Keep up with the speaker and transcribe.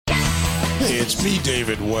Hey, it's me,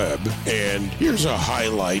 David Webb, and here's a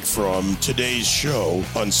highlight from today's show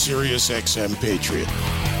on Sirius XM Patriot.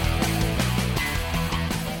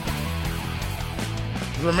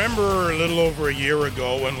 Remember a little over a year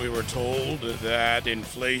ago when we were told that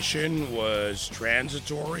inflation was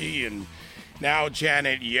transitory, and now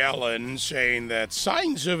Janet Yellen saying that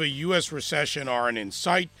signs of a U.S. recession aren't in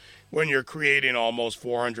sight when you're creating almost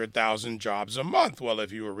 400,000 jobs a month. Well,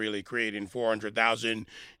 if you were really creating 400,000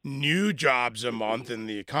 new jobs a month and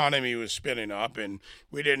the economy was spinning up and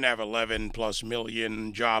we didn't have 11 plus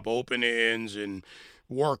million job openings and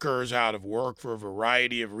workers out of work for a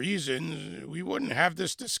variety of reasons, we wouldn't have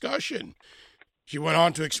this discussion. She went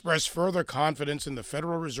on to express further confidence in the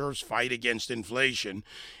Federal Reserve's fight against inflation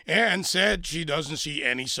and said she doesn't see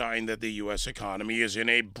any sign that the U.S. economy is in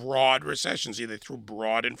a broad recession. See, they threw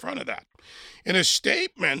broad in front of that. In a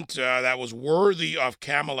statement that was worthy of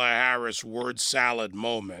Kamala Harris' word salad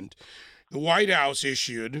moment, the White House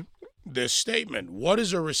issued this statement. What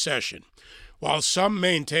is a recession? While some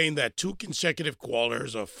maintain that 2 consecutive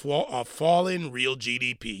quarters of falling real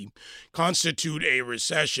GDP constitute a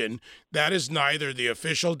recession, that is neither the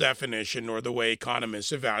official definition nor the way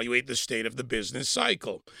economists evaluate the state of the business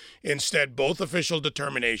cycle. Instead, both official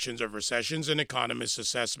determinations of recessions and economists'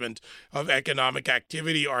 assessment of economic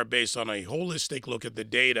activity are based on a holistic look at the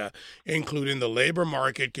data, including the labor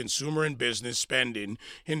market, consumer and business spending,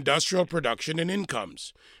 industrial production, and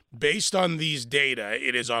incomes. Based on these data,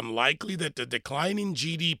 it is unlikely that the decline in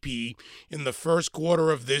GDP in the first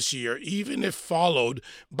quarter of this year, even if followed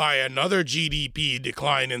by another GDP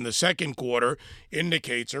decline in the second quarter,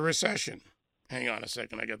 indicates a recession. Hang on a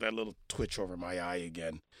second, I got that little twitch over my eye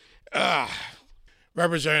again.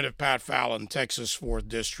 Representative Pat Fallon, Texas 4th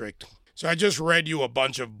District. So I just read you a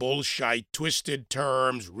bunch of bullshit, twisted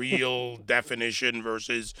terms, real definition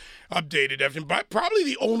versus updated definition. But probably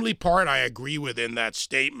the only part I agree with in that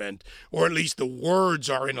statement, or at least the words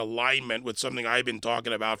are in alignment with something I've been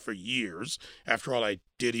talking about for years. After all, I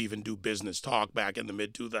did even do business talk back in the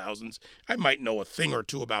mid-2000s. I might know a thing or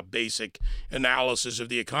two about basic analysis of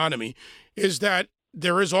the economy, is that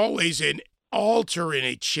there is always an alter in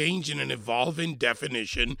a change in an evolving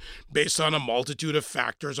definition based on a multitude of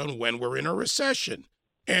factors on when we're in a recession.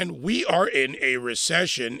 And we are in a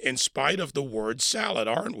recession in spite of the word salad,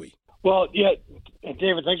 aren't we? Well, yeah,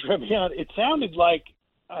 David, thanks for having me on. It sounded like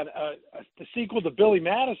the sequel to Billy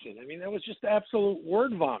Madison. I mean, that was just absolute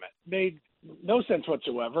word vomit. Made no sense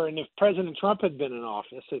whatsoever. And if President Trump had been in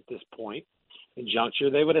office at this point in juncture,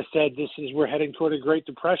 they would have said we're heading toward a Great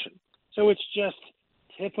Depression. So it's just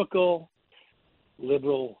typical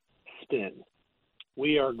liberal spin.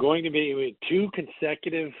 We are going to be with 2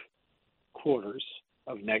 consecutive quarters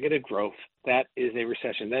of negative growth. That is a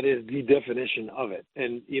recession. That is the definition of it.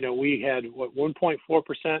 And, we had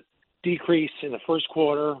 1.4% decrease in the first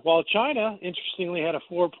quarter, while China, interestingly, had a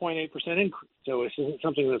 4.8% increase. So this isn't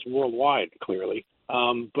something that's worldwide, clearly.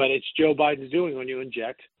 But it's Joe Biden's doing when you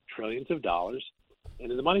inject trillions of dollars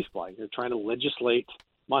into the money supply. You're trying to legislate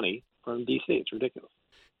money from D.C. It's ridiculous.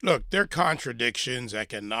 Look, there are contradictions,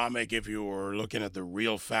 economic, if you were looking at the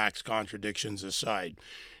real facts, contradictions aside.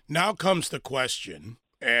 Now comes the question,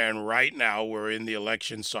 and right now we're in the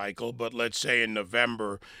election cycle, but let's say in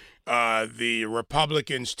November, the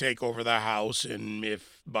Republicans take over the House, and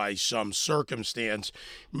if by some circumstance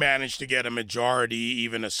manage to get a majority,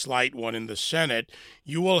 even a slight one in the Senate,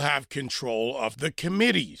 you will have control of the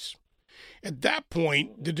committees. At that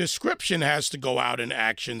point, the description has to go out and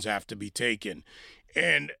actions have to be taken.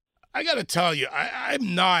 And I got to tell you,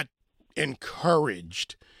 I'm not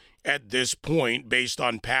encouraged at this point, based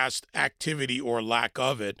on past activity or lack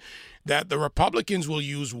of it, that the Republicans will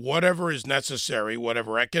use whatever is necessary,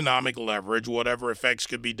 whatever economic leverage, whatever effects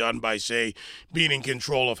could be done by, say, being in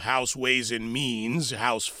control of House Ways and Means,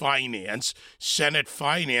 House Finance, Senate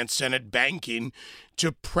banking,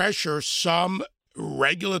 to pressure some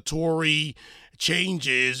regulatory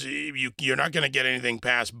changes. You're not going to get anything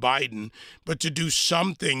past Biden, but to do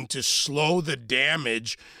something to slow the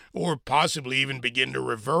damage or possibly even begin to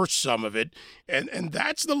reverse some of it. And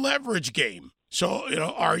that's the leverage game. So,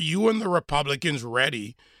 are you and the Republicans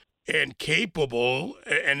ready and capable,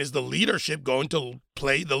 and is the leadership going to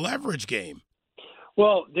play the leverage game?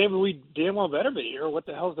 Well, David, we damn well better be here. What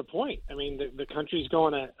the hell's the point? I mean, the country's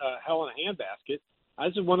going to hell in a handbasket.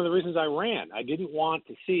 This is one of the reasons I ran. I didn't want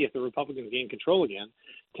to see, if the Republicans gain control again,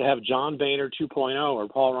 to have John Boehner 2.0 or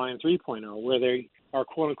Paul Ryan 3.0, where they are,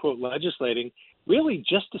 quote unquote, legislating really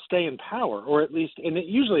just to stay in power, or at least, and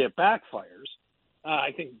usually it backfires.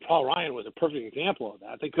 I think Paul Ryan was a perfect example of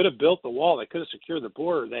that. They could have built the wall. They could have secured the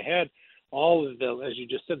border. They had all of the, as you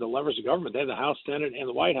just said, the levers of government. They had the House, Senate, and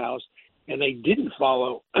the White House, And they didn't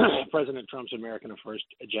follow President Trump's America First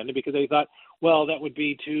agenda because they thought, well, that would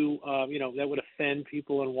be too, that would offend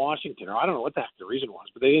people in Washington. Or I don't know what the heck the reason was,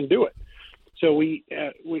 but they didn't do it. So we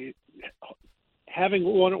having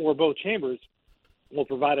one or both chambers will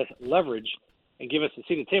provide us leverage and give us a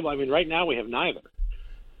seat at the table. I mean, right now we have neither.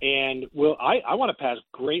 And I want to pass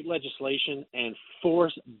great legislation and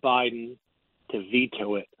force Biden to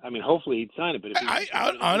veto it. I mean, hopefully he'd sign it. But if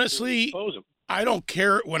I honestly, oppose him. I don't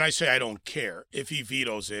care. When I say I don't care if he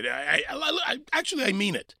vetoes it, I actually I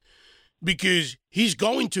mean it, because he's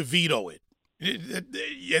going to veto it.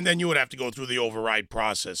 And then you would have to go through the override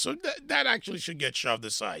process. So that actually should get shoved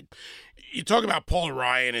aside. You talk about Paul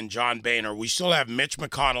Ryan and John Boehner. We still have Mitch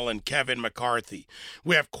McConnell and Kevin McCarthy.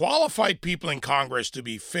 We have qualified people in Congress, to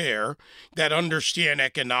be fair, that understand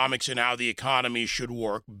economics and how the economy should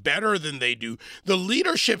work better than they do. The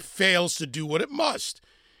leadership fails to do what it must.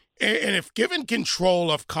 And if given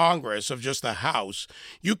control of Congress, of just the House,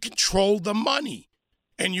 you control the money.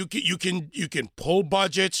 And you can pull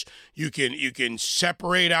budgets, you can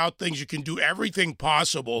separate out things, you can do everything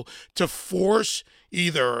possible to force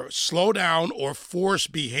either slow down or force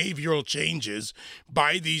behavioral changes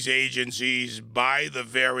by these agencies, by the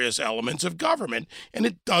various elements of government, and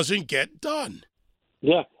it doesn't get done.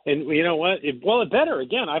 Yeah, and you know what? It better.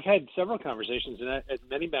 Again, I've had several conversations, and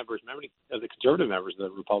many of the conservative members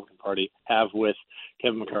of the Republican Party have with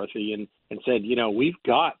Kevin McCarthy, and said, we've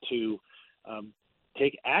got to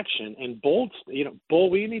take action and bold.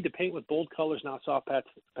 We need to paint with bold colors, not soft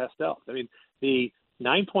pastels. I mean, the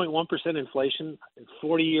 9.1% inflation,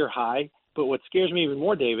 40-year high. But what scares me even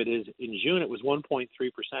more, David, is in June it was 1.3%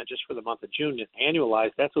 just for the month of June. And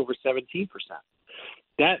annualized, that's over 17%.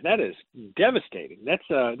 That is devastating.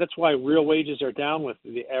 That's why real wages are down with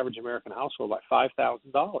the average American household by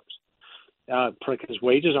 $5,000 because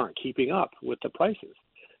wages aren't keeping up with the prices.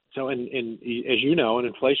 So, and as you know,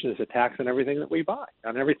 inflation is a tax on everything that we buy,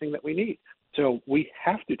 on everything that we need. So we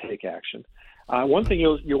have to take action. One thing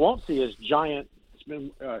you won't see is giant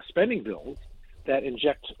spending bills that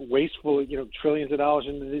inject wasteful, trillions of dollars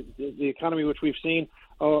into the economy, which we've seen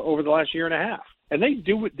over the last year and a half. And they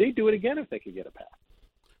do it again if they could get it passed.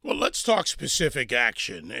 Well, let's talk specific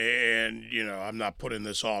action. And, I'm not putting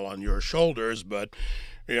this all on your shoulders, but,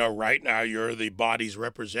 right now you're the body's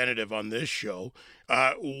representative on this show.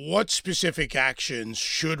 What specific actions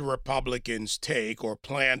should Republicans take or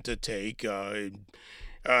plan to take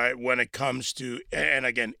when it comes to, and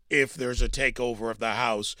again, if there's a takeover of the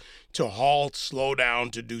House, to halt, slow down,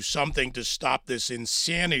 to do something to stop this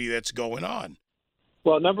insanity that's going on?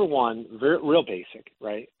 Well, number one, real basic,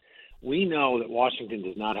 right? We know that Washington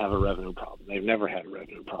does not have a revenue problem. They've never had a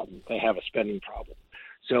revenue problem. They have a spending problem.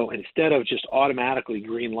 So instead of just automatically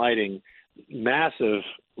green lighting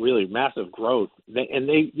really massive growth,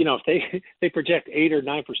 if they project 8 or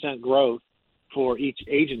 9% growth for each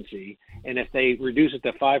agency, and if they reduce it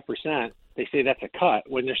to 5%, they say that's a cut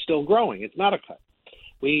when they're still growing. It's not a cut.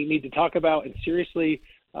 We need to talk about, and seriously,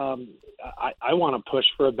 I want to push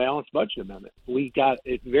for a balanced budget amendment. We got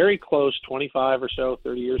it very close 25 or so,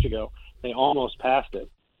 30 years ago. They almost passed it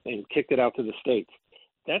and kicked it out to the states.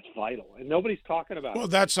 That's vital, and nobody's talking about it. Well,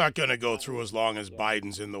 that's not going to go through as long as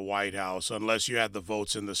Biden's in the White House, unless you had the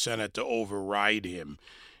votes in the Senate to override him.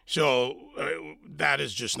 So that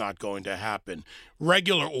is just not going to happen.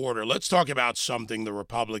 Regular order. Let's talk about something the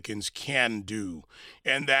Republicans can do,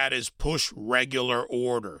 and that is push regular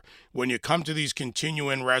order. When you come to these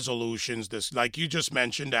continuing resolutions, this, like you just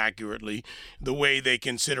mentioned accurately, the way they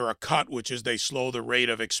consider a cut, which is they slow the rate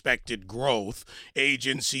of expected growth,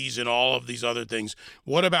 agencies and all of these other things.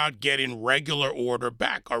 What about getting regular order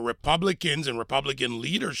back? Are Republicans and Republican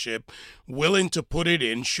leadership willing to put it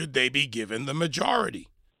in should they be given the majority?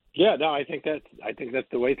 Yeah, no, I think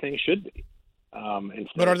that's the way things should be.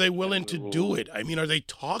 But are they willing to do it? I mean, are they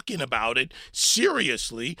talking about it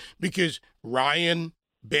seriously? Because Ryan,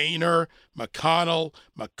 Boehner, McConnell,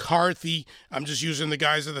 McCarthy, I'm just using the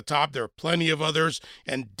guys at the top. There are plenty of others.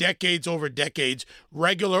 And decades over decades,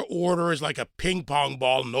 regular order is like a ping pong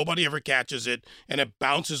ball. Nobody ever catches it, and it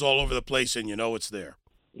bounces all over the place, and it's there.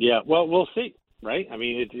 Yeah, well, we'll see, right? I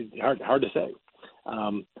mean, it's hard to say.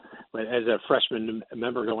 But as a freshman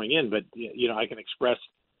member going in, but I can express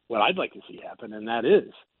what I'd like to see happen, and that is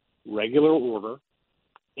regular order.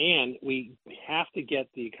 And we have to get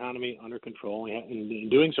the economy under control. And in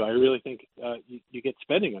doing so, I really think you get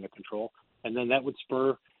spending under control, and then that would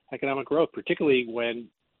spur economic growth, particularly when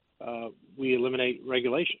we eliminate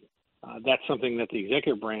regulation. That's something that the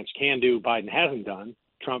executive branch can do. Biden hasn't done.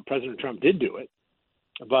 President Trump did do it.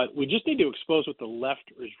 But we just need to expose what the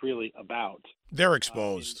left is really about. They're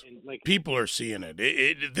exposed. People are seeing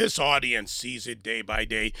it. This audience sees it day by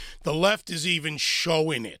day. The left is even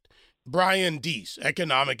showing it. Brian Deese,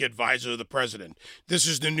 economic advisor of the president. This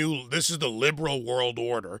is the liberal world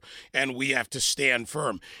order, and we have to stand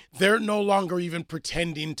firm. They're no longer even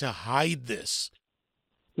pretending to hide this.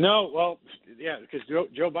 No, well, yeah, because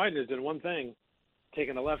Joe Biden has done one thing,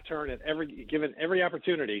 taking a left turn at given every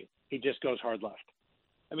opportunity, he just goes hard left.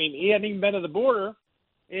 I mean, he hadn't even been to the border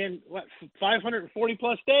in 540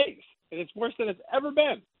 plus days, and it's worse than it's ever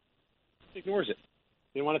been. He ignores it.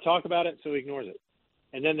 They want to talk about it, so he ignores it.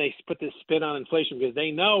 And then they put this spin on inflation because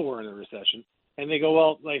they know we're in a recession, and they go,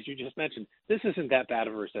 well, like you just mentioned, this isn't that bad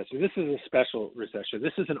of a recession. This is a special recession.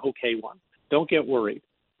 This is an okay one. Don't get worried.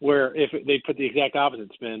 Where if they put the exact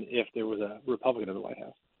opposite spin if there was a Republican in the White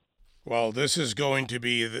House. Well, this is going to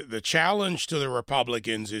be the challenge to the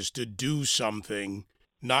Republicans is to do something.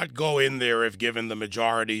 Not go in there if given the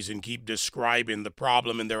majorities and keep describing the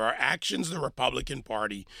problem. And there are actions the Republican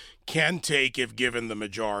Party can take if given the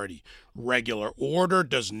majority. Regular order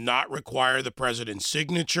does not require the president's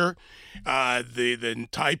signature. The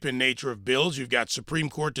type and nature of bills, you've got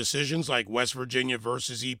Supreme Court decisions like West Virginia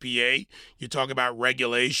versus EPA. You talk about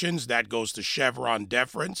regulations, that goes to Chevron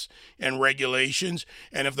deference and regulations.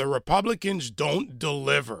 And if the Republicans don't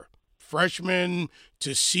deliver, freshman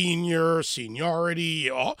to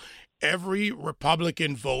seniority, every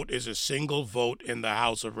Republican vote is a single vote in the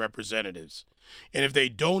House of Representatives. And if they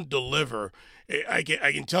don't deliver, I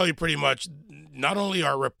can tell you pretty much not only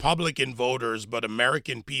are Republican voters, but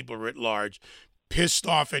American people at large pissed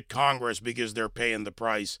off at Congress because they're paying the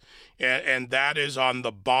price. And that is on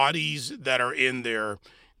the bodies that are in there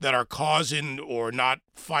that are causing or not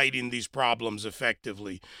fighting these problems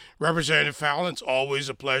effectively. Representative Fallon, it's always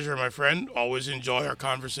a pleasure, my friend. Always enjoy our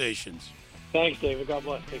conversations. Thanks, David. God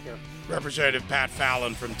bless. Take care. Representative Pat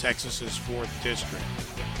Fallon from Texas's 4th District.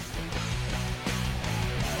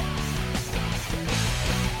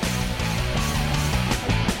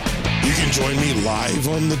 You can join me live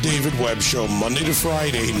on The David Webb Show Monday to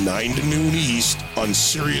Friday, 9 to noon East on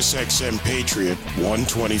SiriusXM Patriot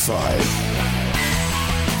 125.